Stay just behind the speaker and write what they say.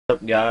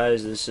What's up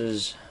guys, this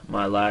is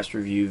my last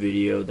review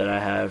video that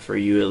I have for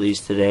you, at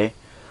least today.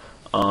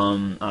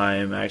 I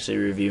am actually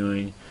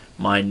reviewing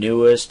my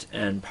newest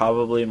and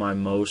probably my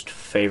most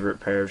favorite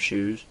pair of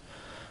shoes.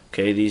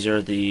 Okay, these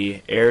are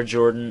the Air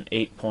Jordan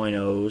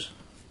 8.0s.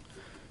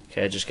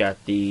 Okay, I just got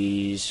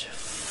these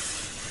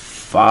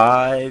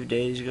 5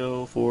 days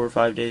ago, 4 or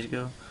 5 days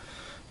ago.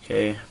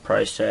 Okay,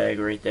 price tag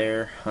right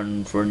there,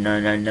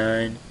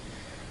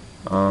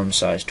 $149.99.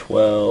 Size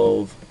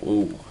 12.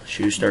 Ooh,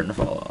 shoes starting to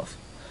fall off.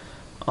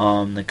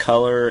 The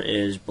color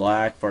is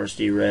black,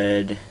 varsity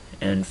red,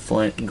 and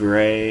flint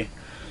gray. You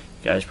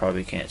guys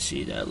probably can't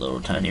see that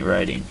little tiny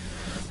writing.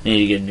 Need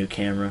to get a new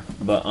camera.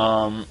 But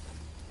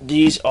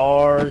these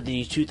are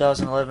the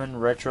 2011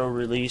 retro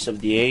release of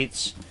the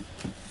 8s.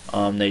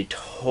 They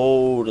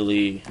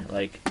totally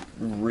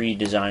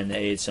redesigned the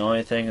 8s. The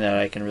only thing that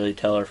I can really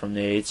tell are from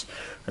the 8s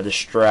are the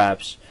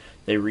straps.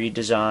 They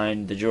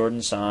redesigned the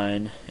Jordan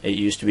sign. It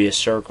used to be a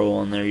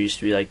circle, and there used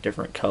to be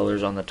different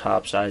colors on the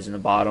top, sides, and the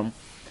bottom.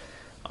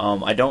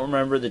 I don't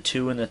remember the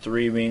 2 and the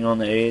 3 being on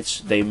the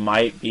 8s. They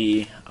might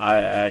be.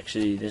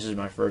 This is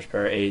my first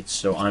pair of 8s,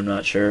 so I'm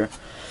not sure.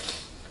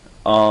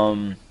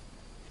 Overall,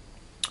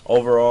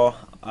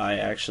 I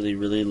actually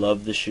really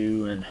love the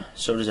shoe, and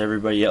so does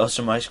everybody else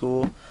in my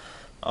school.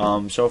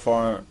 So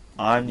far,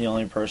 I'm the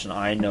only person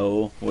I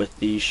know with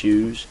these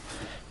shoes,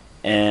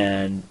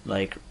 and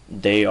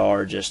they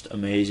are just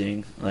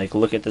amazing.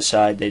 Look at the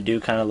side; they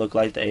do kind of look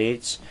like the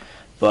 8s.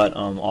 But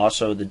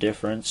also the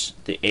difference,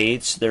 the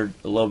 8s, they're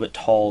a little bit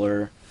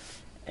taller,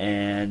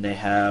 and they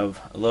have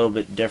a little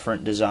bit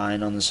different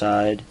design on the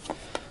side.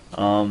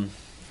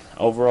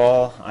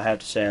 Overall, I have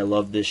to say I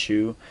love this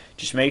shoe.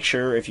 Just make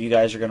sure if you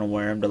guys are going to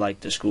wear them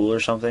to school or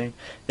something,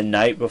 the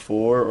night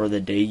before or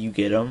the day you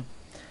get them,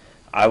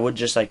 I would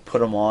just put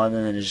them on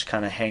and then just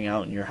kind of hang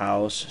out in your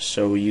house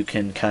so you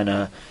can kind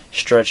of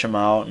stretch them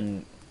out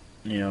and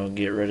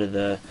get rid of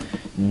the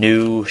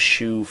new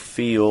shoe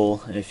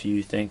feel, if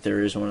you think there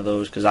is one of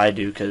those, because I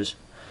do. Because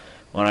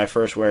when I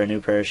first wear a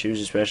new pair of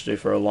shoes, especially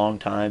for a long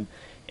time,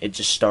 it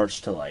just starts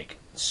to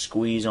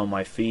squeeze on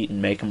my feet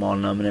and make them all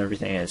numb and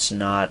everything, and it's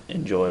not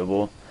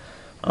enjoyable.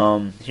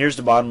 Here's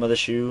the bottom of the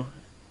shoe.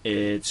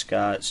 It's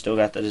still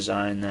got the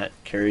design that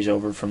carries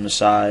over from the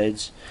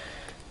sides.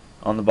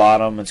 On the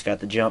bottom, it's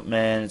got the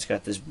Jumpman. It's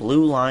got this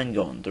blue line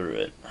going through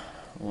it,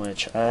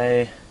 which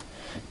I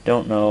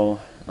don't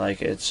know.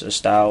 It's a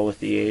style with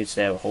the 8s.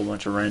 They have a whole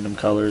bunch of random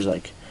colors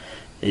like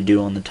they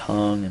do on the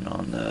tongue and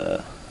on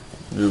the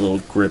little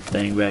grip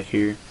thing back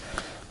here.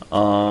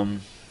 The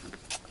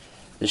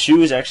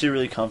shoe is actually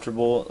really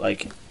comfortable.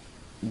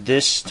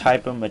 This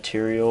type of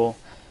material,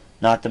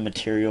 not the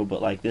material,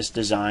 but this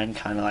design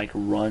kind of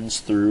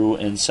runs through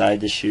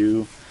inside the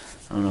shoe.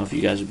 I don't know if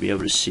you guys would be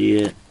able to see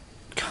it.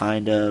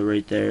 Kind of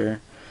right there.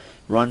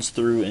 Runs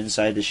through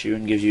inside the shoe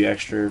and gives you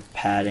extra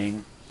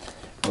padding,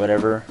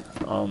 whatever.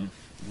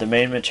 The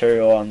main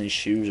material on these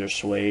shoes are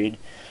suede,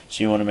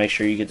 so you want to make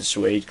sure you get the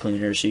suede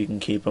cleaner so you can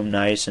keep them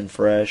nice and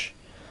fresh.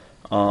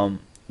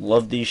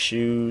 Love these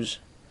shoes.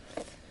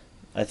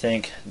 I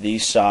think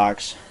these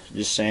socks,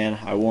 just saying,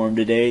 I wore them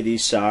today.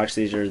 These socks,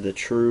 these are the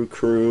True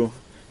Crew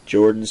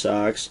Jordan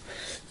socks.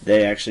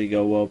 They actually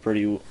go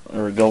pretty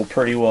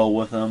well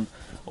with them.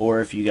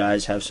 Or if you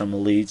guys have some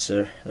elites,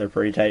 they're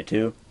pretty tight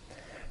too.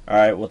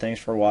 Alright, well,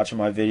 thanks for watching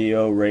my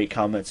video. Rate,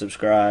 comment,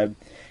 subscribe.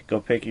 Go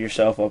pick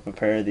yourself up a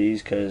pair of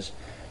these, because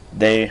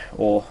they're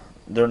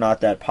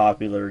not that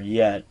popular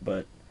yet,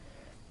 but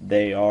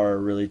they are a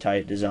really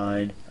tight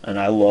design, and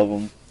I love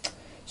them.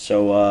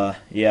 So,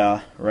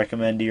 yeah,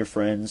 recommend to your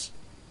friends.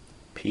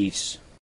 Peace.